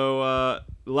 So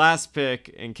last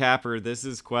pick, and Capper, this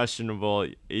is questionable.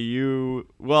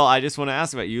 I just want to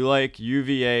ask about you. Like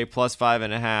UVA plus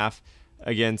 5.5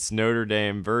 against Notre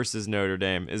Dame versus Notre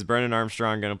Dame. Is Brennan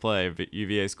Armstrong going to play?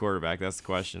 UVA's quarterback. That's the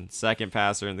question. Second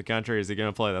passer in the country. Is he going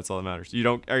to play? That's all that matters. Are you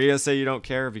going to say you don't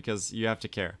care because you have to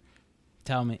care?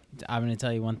 Tell me. I'm going to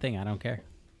tell you one thing. I don't care.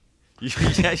 You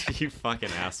fucking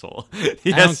asshole.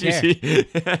 Yes, I don't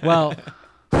care.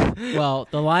 Well,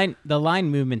 the line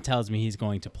movement tells me he's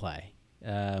going to play.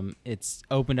 It's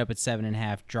opened up at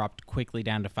 7.5, dropped quickly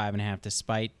down to 5.5,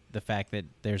 despite the fact that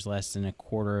there's less than a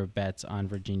quarter of bets on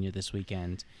Virginia this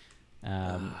weekend.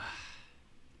 I've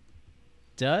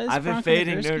been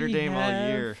fading Notre Dame all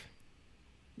year.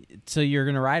 So you're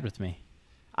gonna ride with me?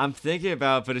 I'm thinking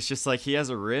about, but it's just he has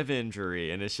a rib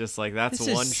injury, and it's just that's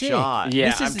this one sick. shot.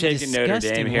 Yeah, I'm taking Notre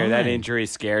Dame here. That injury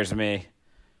scares me.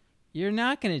 You're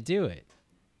not gonna do it.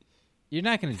 You're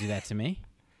not gonna do that to me.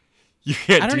 You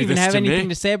can't. I don't do even this have to anything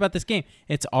me. to say about this game.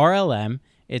 It's RLM.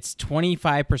 It's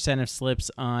 25% of slips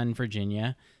on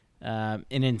Virginia. An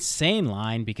insane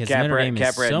line because Notre Dame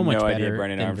is so much better idea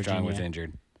Brennan than Armstrong Virginia. was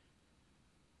injured.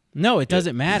 No, it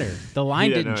doesn't matter. The line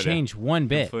didn't change one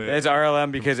bit. It's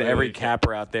RLM because every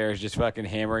capper out there is just fucking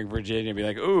hammering Virginia and be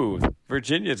like, ooh,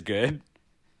 Virginia's good.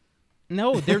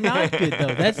 No, they're not good,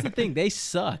 though. That's the thing. They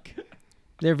suck.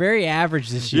 They're very average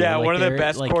this year. Yeah, one of the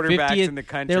best quarterbacks in the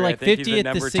country. They're I think he's the 50th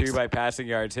number to 2 by passing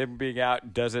yards. Him being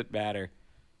out doesn't matter.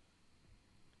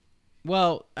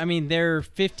 Well, I mean, they're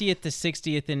 50th to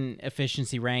 60th in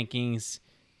efficiency rankings,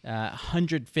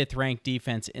 105th ranked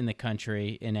defense in the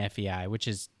country in FEI, which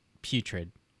is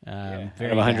putrid. Very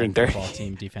 130 bad football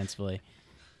team defensively.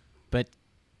 But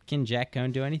can Jack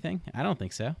Cohn do anything? I don't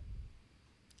think so.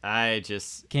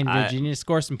 Can Virginia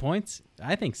score some points?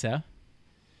 I think so.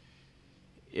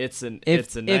 It's a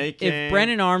night game. If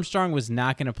Brennan Armstrong was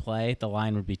not going to play, the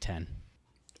line would be 10.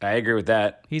 I agree with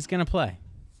that. He's going to play.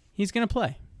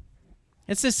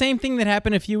 It's the same thing that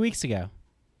happened a few weeks ago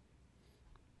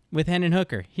with Hendon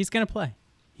Hooker. He's going to play.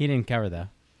 He didn't cover, though.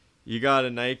 You got a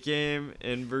night game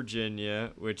in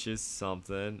Virginia, which is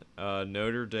something.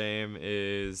 Notre Dame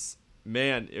is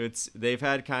they've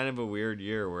had kind of a weird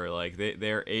year where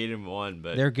they're 8-1,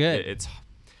 but they're good.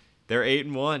 They're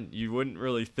 8-1. You wouldn't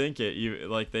really think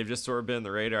it. They've just sort of been on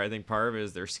the radar. I think part of it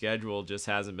is their schedule just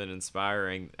hasn't been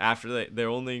inspiring. After the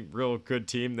only real good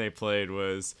team they played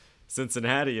was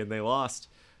Cincinnati, and they lost.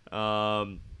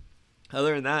 Other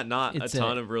than that, not a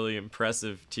ton of really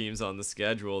impressive teams on the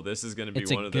schedule. This is going to be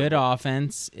one of them. It's a good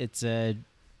offense. It's a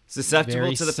susceptible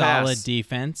very to the solid pass.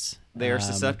 Defense. They are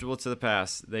susceptible to the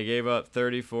pass. They gave up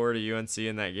 34 to UNC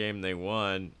in that game. They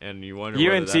won, and you wonder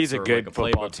whether that's UNC's a good a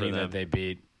football playbook for team them. that they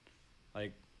beat.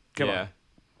 Come on.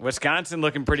 Wisconsin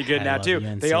looking pretty good now, too.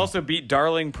 UNC. They also beat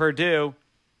darling Purdue.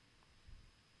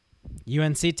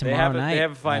 UNC tomorrow night. They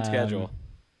have a fine schedule.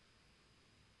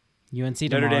 UNC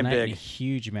tomorrow night, a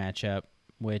huge matchup,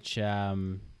 which I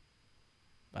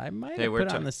might have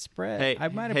put on the spread. I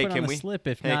might have put on the slip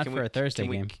if not for a Thursday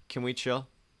game. Can we chill?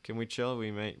 Can we chill?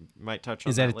 We might touch on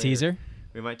that. Is that a later. teaser?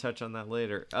 We might touch on that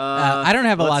later. I don't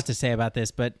have a lot to say about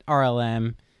this, but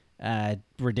RLM,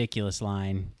 ridiculous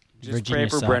line. Just Virginia pray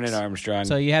for sucks. Brennan Armstrong.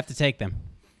 So you have to take them.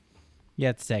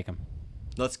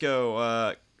 Let's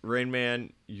go. Rain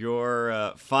Man,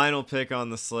 your final pick on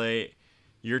the slate.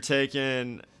 You're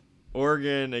taking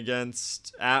Oregon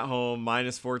against at home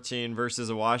 -14 versus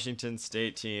a Washington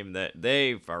State team that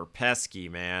they are pesky,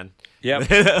 man. Yep.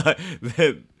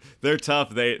 They're tough.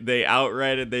 They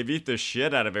they beat the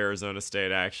shit out of Arizona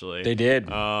State, actually. They did.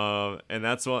 And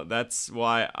that's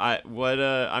why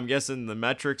I'm guessing the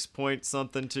metrics point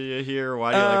something to you here.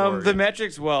 Why do you like Oregon? The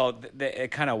metrics,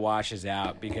 it kind of washes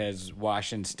out because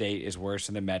Washington State is worse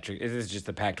in the metrics. It is just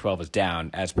the Pac-12 is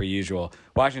down as per usual.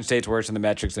 Washington State's worse in the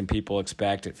metrics than people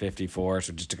expect at 54,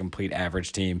 so just a complete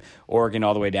average team. Oregon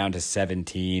all the way down to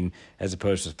 17 as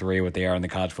opposed to 3, what they are in the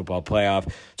college football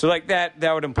playoff. So like that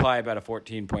would imply about a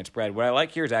 14-point spread. What I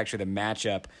like here is actually the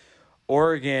matchup.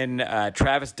 Oregon,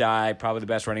 Travis Dye, probably the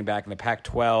best running back in the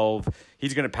Pac-12.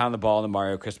 He's going to pound the ball in the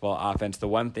Mario Cristobal offense. The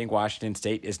one thing Washington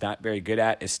State is not very good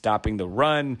at is stopping the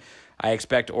run. I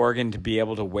expect Oregon to be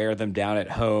able to wear them down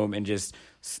at home and just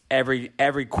every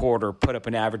quarter put up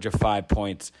an average of 5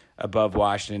 points above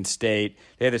Washington State.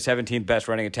 They have the 17th best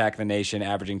running attack in the nation,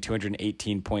 averaging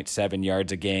 218.7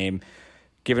 yards a game.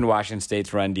 Given Washington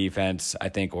State's run defense, I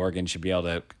think Oregon should be able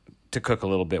to cook a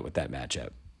little bit with that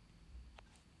matchup.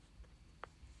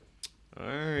 All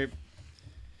right.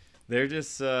 They're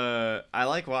just I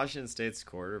like Washington State's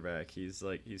quarterback. He's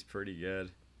pretty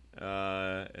good.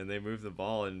 And they move the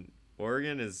ball, and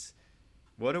Oregon is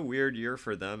what a weird year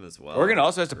for them as well. Oregon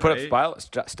also has to put up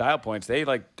style points. They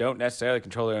don't necessarily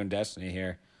control their own destiny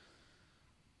here.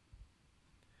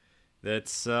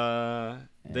 That's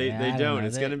they don't.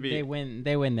 It's gonna be they win.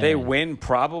 They win. They win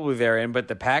probably they're in, but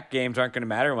the Pac games aren't going to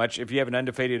matter much. If you have an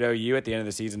undefeated OU at the end of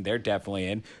the season, they're definitely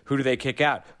in. Who do they kick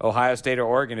out? Ohio State or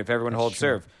Oregon? If everyone holds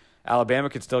serve, Alabama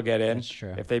could still get in. That's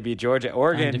true. If they beat Georgia,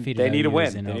 Oregon, they need to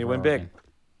win. They need to win big.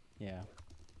 Yeah,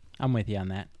 I'm with you on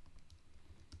that.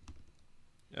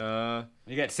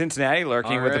 You got Cincinnati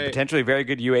lurking with a potentially very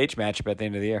good UH matchup at the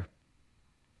end of the year.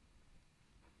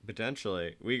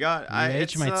 Potentially, we got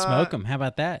UH might smoke them. How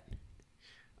about that?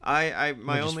 My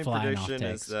only prediction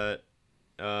is that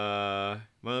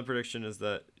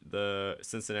the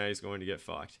Cincinnati is going to get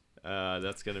fucked.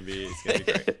 It's gonna be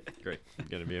great. It's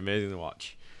gonna be amazing to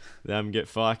watch them get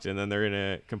fucked, and then they're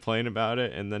gonna complain about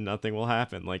it, and then nothing will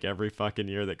happen. Like every fucking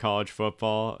year that college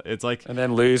football, it's like, and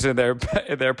then lose in their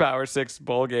Power 6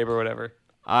 bowl game or whatever.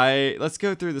 Let's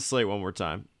go through the slate one more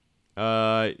time.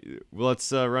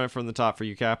 Let's run it from the top for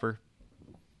you, Capper.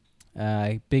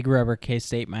 Big Rubber,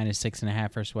 K-State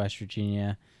 -6.5 versus West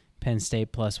Virginia. Penn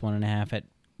State +1.5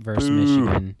 versus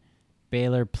Michigan.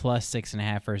 Baylor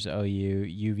 +6.5 versus OU.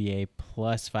 UVA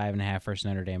 +5.5 versus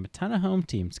Notre Dame. A ton of home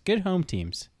teams. Good home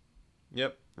teams.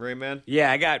 Yep. Rayman?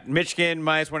 Yeah, I got Michigan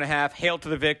 -1.5. Hail to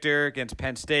the victor against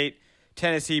Penn State.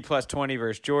 Tennessee +20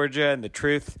 versus Georgia. And the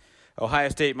truth, Ohio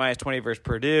State -20 versus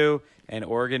Purdue. And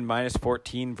Oregon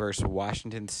 -14 versus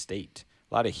Washington State.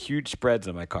 A lot of huge spreads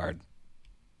on my card.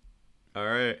 All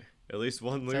right. At least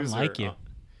one loser. Sound like you. At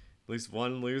least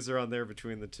one loser on there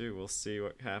between the two. We'll see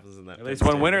what happens in that. At least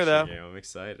one winner, though. Game. I'm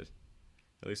excited.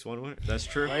 At least one winner. That's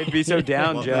true. I'd be so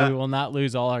down, Joe. We will not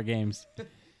lose all our games.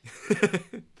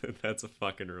 That's a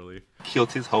fucking relief.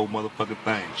 Killed his whole motherfucking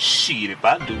thing. Shit, if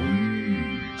I do.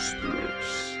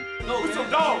 No, we some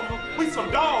dogs. We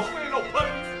some dogs. We ain't no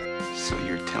puppies. So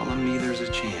you're telling me there's a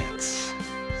chance?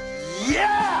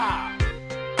 Yeah!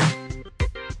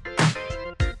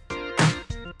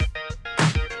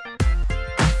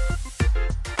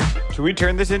 Should we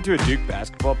turn this into a Duke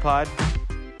basketball pod?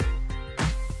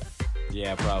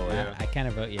 Yeah, probably. I kind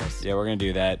of vote yes. Yeah, we're gonna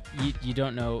do that. You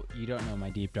don't know my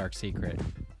deep dark secret.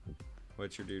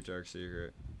 What's your deep dark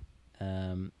secret?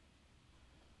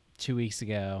 2 weeks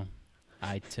ago,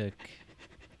 I took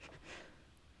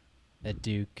a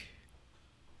Duke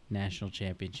national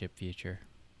championship future.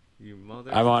 You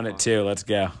mother. I'm on it too. Let's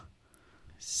go.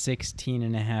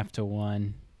 16.5 to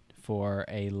 1 for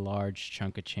a large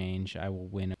chunk of change. I will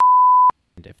win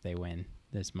if they win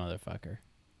this motherfucker.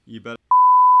 You bet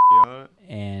on it.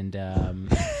 And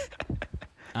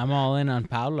I'm all in on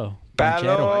Paolo.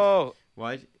 Paolo.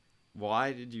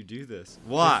 Why did you do this?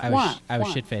 Why? I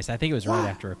was shit faced. I think it was right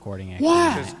after recording. Actually,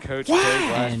 because Coach K's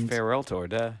last farewell tour,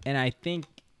 duh. And I think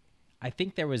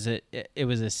there was it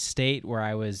was a state where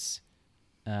I was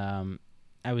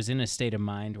I was in a state of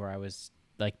mind where I was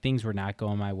like, things were not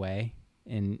going my way.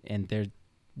 And there's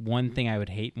one thing I would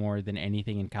hate more than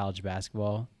anything in college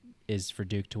basketball is for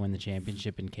Duke to win the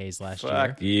championship in K's last year.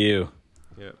 Fuck you.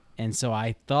 Yep. And so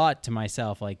I thought to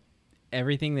myself, like,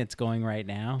 everything that's going right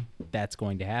now, that's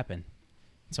going to happen.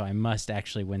 So I must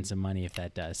actually win some money if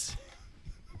that does.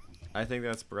 I think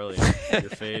that's brilliant.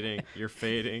 You're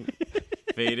fading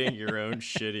your own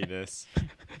shittiness.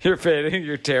 You're fading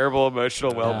your terrible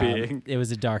emotional well-being. It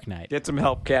was a dark night. Get some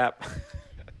help, Cap.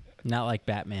 Not like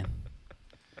Batman.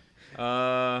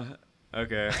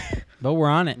 Okay. But we're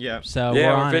on it. Yeah. So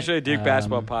Yeah, we're we're on officially it. a Duke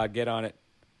basketball pod. Get on it.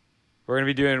 We're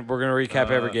gonna recap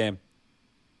every game.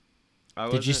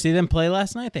 Did you see them play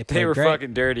last night? They played They were great.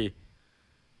 fucking dirty.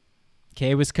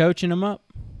 Kay was coaching them up.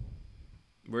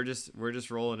 We're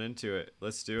just rolling into it.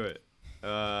 Let's do it.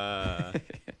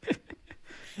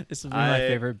 This will be my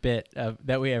favorite bit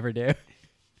that we ever do.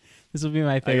 This will be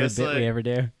my favorite bit we ever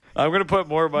do. I'm gonna put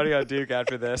more money on Duke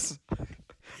after this.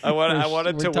 I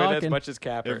wanted to win as much as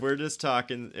Capper.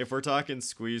 If we're talking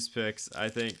squeeze picks, I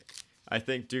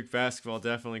think Duke basketball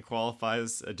definitely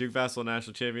qualifies. A Duke basketball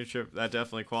national championship, that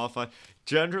definitely qualifies.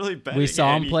 Generally, betting We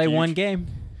saw him play one game.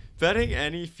 Betting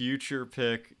any future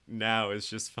pick now is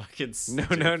just fucking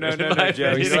stupid. No,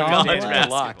 Joe. We saw him play.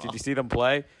 Locked. Did you see them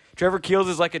play? Trevor Keels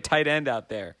is like a tight end out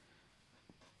there.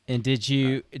 And did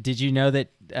you know that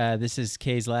this is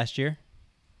Kay's last year?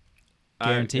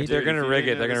 Guaranteed. They're gonna rig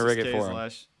it. They're gonna rig it for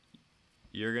him.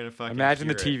 You're gonna fucking imagine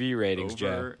the hear TV ratings, over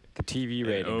Joe. The TV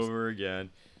ratings over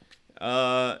again.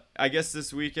 I guess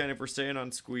this weekend, if we're staying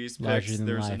on squeeze picks,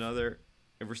 there's another.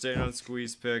 If we're staying on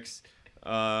squeeze picks,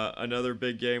 another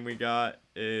big game we got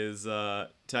is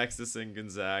Texas and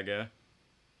Gonzaga.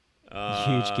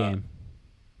 Huge game.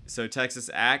 So Texas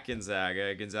at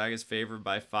Gonzaga. Gonzaga's favored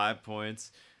by 5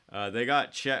 points. They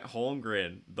got Chet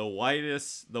Holmgren, the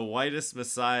whitest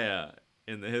messiah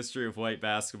in the history of white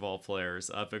basketball players,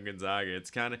 up in Gonzaga.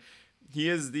 It's he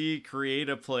is the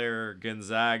creative player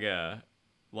Gonzaga,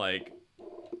 like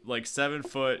 7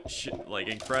 foot,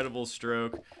 incredible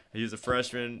stroke. He's a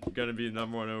freshman, going to be the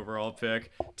number 1 overall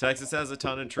pick. Texas has a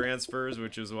ton of transfers,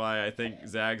 which is why I think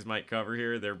Zags might cover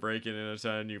here. They're breaking in a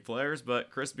ton of new players, but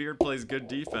Chris Beard plays good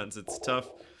defense. It's tough,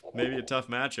 maybe a tough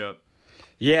matchup.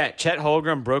 Yeah, Chet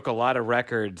Holmgren broke a lot of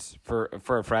records for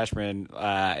a freshman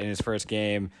in his first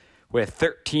game with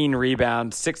 13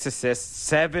 rebounds, 6 assists,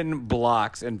 7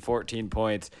 blocks, and 14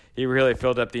 points. He really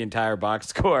filled up the entire box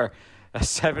score. A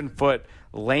 7-foot,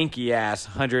 lanky-ass,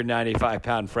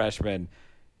 195-pound freshman.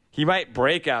 He might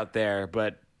break out there,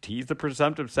 but he's the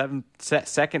presumptive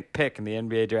second pick in the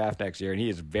NBA draft next year, and he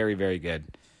is very, very good.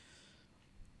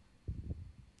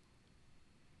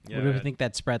 Yeah, what do we think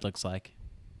that spread looks like?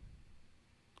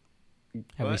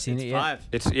 Have we seen it yet? 5.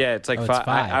 It's like 5. It's 5.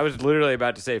 I was literally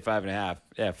about to say 5.5.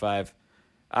 Yeah, 5.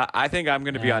 I think I'm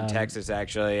going to be on Texas.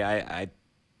 Actually, I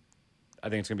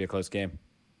think it's going to be a close game.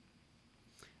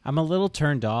 I'm a little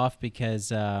turned off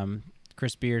because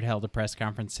Chris Beard held a press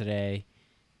conference today,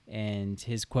 and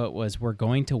his quote was, "We're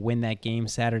going to win that game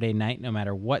Saturday night no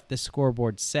matter what the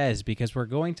scoreboard says because we're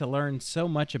going to learn so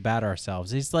much about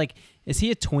ourselves." He's like, is he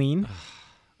a tween?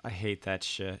 I hate that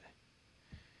shit.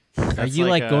 Are you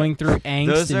like going through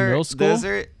angst in middle school?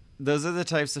 Those are the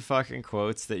types of fucking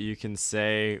quotes that you can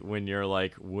say when you're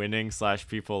like winning /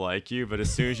 people like you, but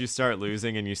as soon as you start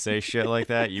losing and you say shit like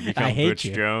that, you become Butch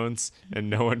Jones and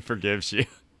no one forgives you.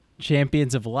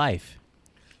 Champions of life.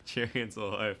 Champions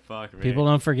of life. Fuck me. People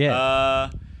don't forget.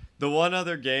 The one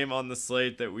other game on the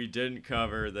slate that we didn't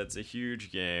cover that's a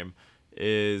huge game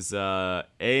is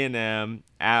A&M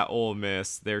at Ole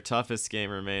Miss, their toughest game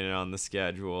remaining on the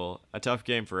schedule. A tough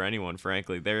game for anyone,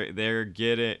 frankly. They're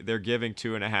giving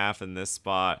 2.5 in this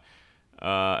spot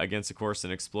against, of course,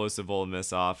 an explosive Ole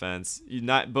Miss offense.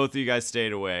 Both of you guys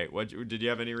stayed away. Did you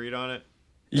have any read on it?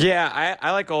 Yeah,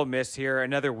 I like Ole Miss here.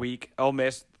 Another week. Ole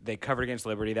Miss, they covered against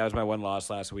Liberty. That was my one loss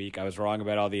last week. I was wrong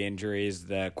about all the injuries.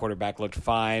 The quarterback looked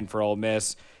fine for Ole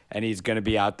Miss, and he's going to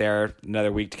be out there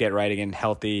another week to get right again,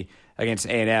 healthy against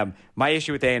A&M. My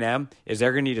issue with A&M is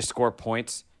they're going to need to score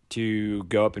points to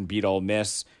go up and beat Ole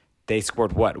Miss. They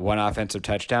scored, 1 offensive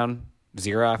touchdown?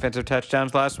 0 offensive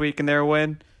touchdowns last week in their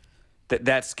win?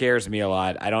 That scares me a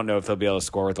lot. I don't know if they'll be able to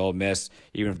score with Ole Miss,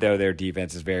 even though their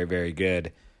defense is very, very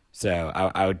good. So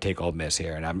I would take Ole Miss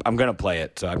here, and I'm going to play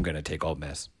it, so I'm going to take Ole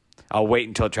Miss. I'll wait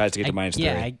until it tries to get to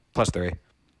 -3, +3.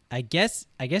 I guess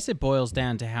it boils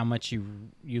down to how much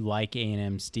you like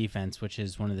A&M's defense, which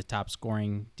is one of the top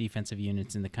scoring defensive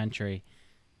units in the country,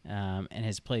 and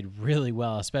has played really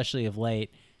well, especially of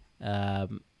late. The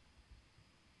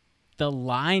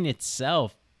line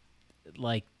itself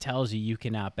like tells you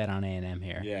cannot bet on A&M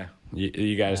here. Yeah,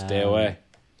 you got to stay away.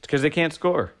 It's because they can't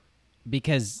score.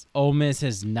 Because Ole Miss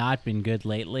has not been good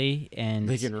lately, and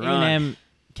They can run. A&M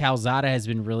Calzada has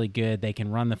been really good. They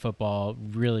can run the football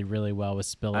really, really well with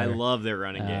Spiller. I love their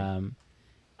running game.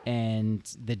 And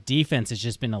the defense has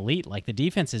just been elite. Like, the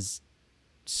defense is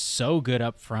so good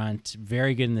up front,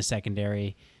 very good in the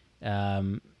secondary.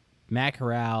 Matt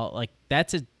Corral, like,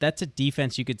 that's a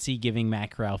defense you could see giving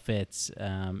Matt Corral fits,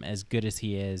 as good as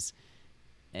he is.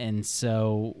 And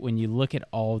so when you look at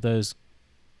all those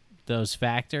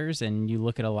factors and you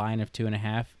look at a line of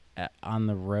 2.5 on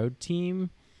the road team,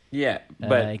 yeah,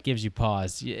 but it gives you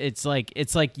pause. It's like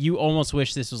you almost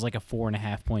wish this was like a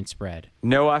 4.5 point spread.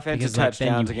 No offensive Because, like, then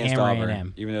touchdowns you against hammer Auburn,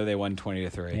 A&M. even though they won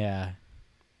 20-3.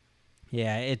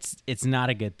 Yeah, it's not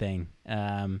a good thing.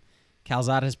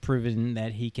 Calzada has proven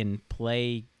that he can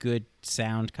play good,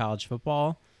 sound college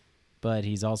football, but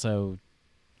he's also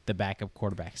the backup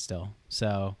quarterback still.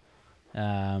 So,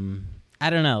 I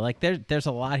don't know. Like, there's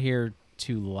a lot here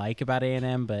to like about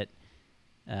A&M, but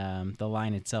the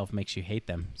line itself makes you hate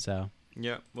them. So.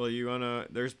 Yeah, well,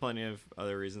 there's plenty of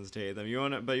other reasons to hate them. You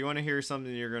wanna hear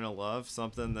something you're gonna love,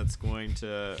 something that's going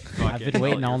to fucking I've been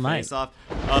waiting all melt your night. face off.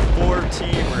 A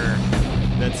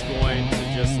 4-teamer that's going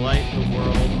to just light the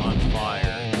world on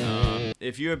fire.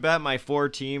 If you had bet my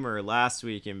 4-teamer last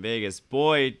week in Vegas,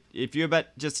 boy, if you had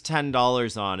bet just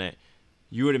 $10 on it,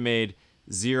 you would have made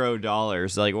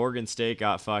 $0. Like, Oregon State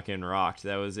got fucking rocked.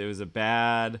 It was a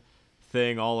bad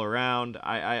thing all around.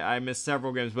 I missed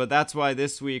several games, but that's why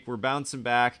this week we're bouncing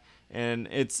back, and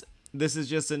this is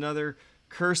just another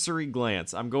cursory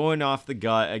glance. I'm going off the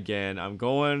gut again. I'm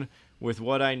going with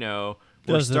what I know.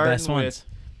 Those are the best ones.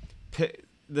 Pitt,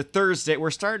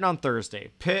 we're starting on Thursday.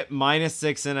 Pitt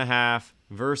 -6.5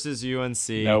 versus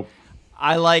UNC. Nope.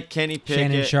 I like Kenny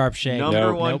Pickett, Shannon Sharp shake. number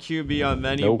Nope. one Nope. QB on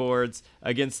many Nope. boards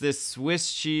against this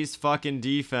Swiss cheese fucking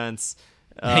defense.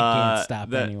 They can't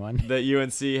stop anyone. That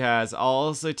UNC has. I'll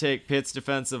also take Pitt's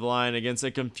defensive line against a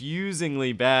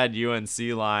confusingly bad UNC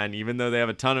line, even though they have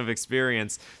a ton of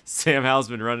experience. Sam Howell's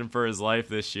been running for his life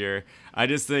this year. I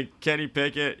just think Kenny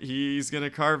Pickett, he's going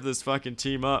to carve this fucking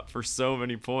team up for so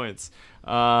many points.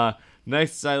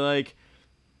 Next, I like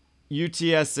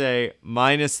UTSA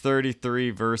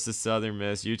 -33 versus Southern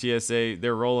Miss. UTSA,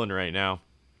 they're rolling right now.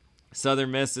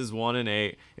 Southern Miss is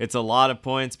 1-8. It's a lot of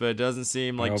points, but it doesn't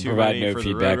seem like too many for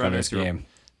the Roadrunners.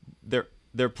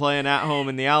 They're playing at home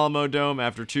in the Alamo Dome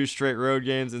after 2 straight road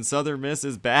games, and Southern Miss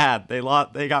is bad. They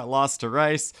got lost to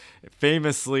Rice,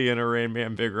 famously in a Rain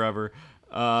Man Big Rubber.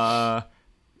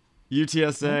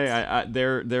 UTSA,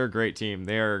 they're a great team.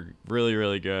 They are really,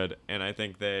 really good, and I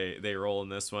think they roll in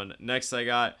this one. Next, I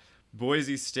got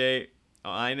Boise State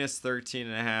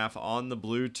 -13.5 on the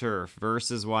blue turf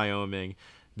versus Wyoming.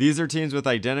 These are teams with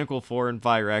identical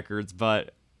 4-5 records,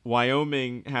 but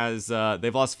Wyoming has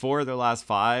they've lost 4 of their last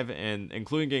 5, and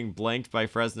including getting blanked by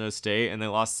Fresno State, and they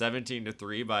lost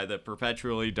 17-3 by the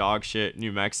perpetually dog shit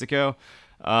New Mexico.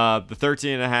 The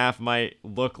 13.5 might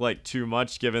look like too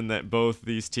much, given that both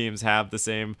these teams have the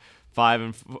same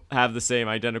have the same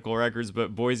identical records,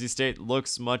 but Boise State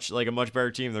looks much like a much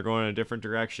better team. They're going in a different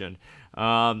direction.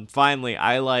 Finally,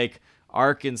 I like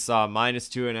Arkansas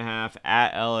 -2.5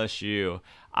 at LSU.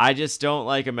 I just don't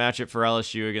like a matchup for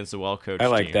LSU against a well-coached team.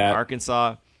 I like that.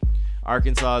 Arkansas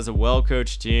is a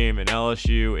well-coached team, and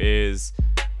LSU is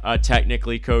a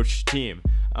technically coached team.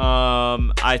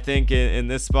 I think in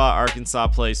this spot, Arkansas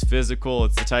plays physical.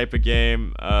 It's the type of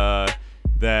game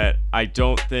that I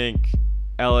don't think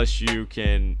LSU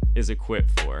is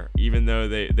equipped for, even though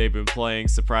they've been playing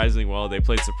surprisingly well. They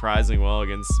played surprisingly well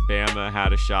against Bama,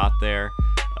 had a shot there.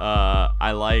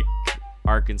 I like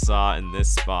Arkansas in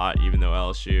this spot, even though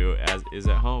LSU is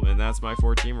at home, and that's my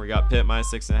 4-teamer. We got Pitt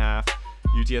 -6.5,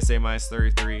 UTSA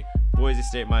 -33, Boise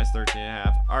State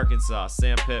 -13.5, Arkansas,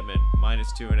 Sam Pittman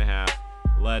 -2.5.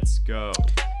 Let's go.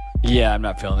 Yeah, I'm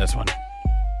not feeling this one.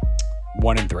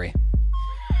 1-3.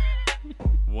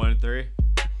 1-3.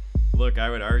 Look, I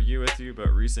would argue with you,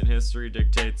 but recent history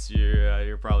dictates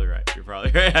you're probably right. You're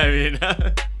probably right. I mean,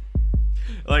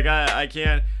 like I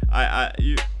can't.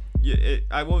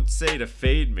 I won't say to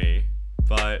fade me,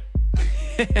 but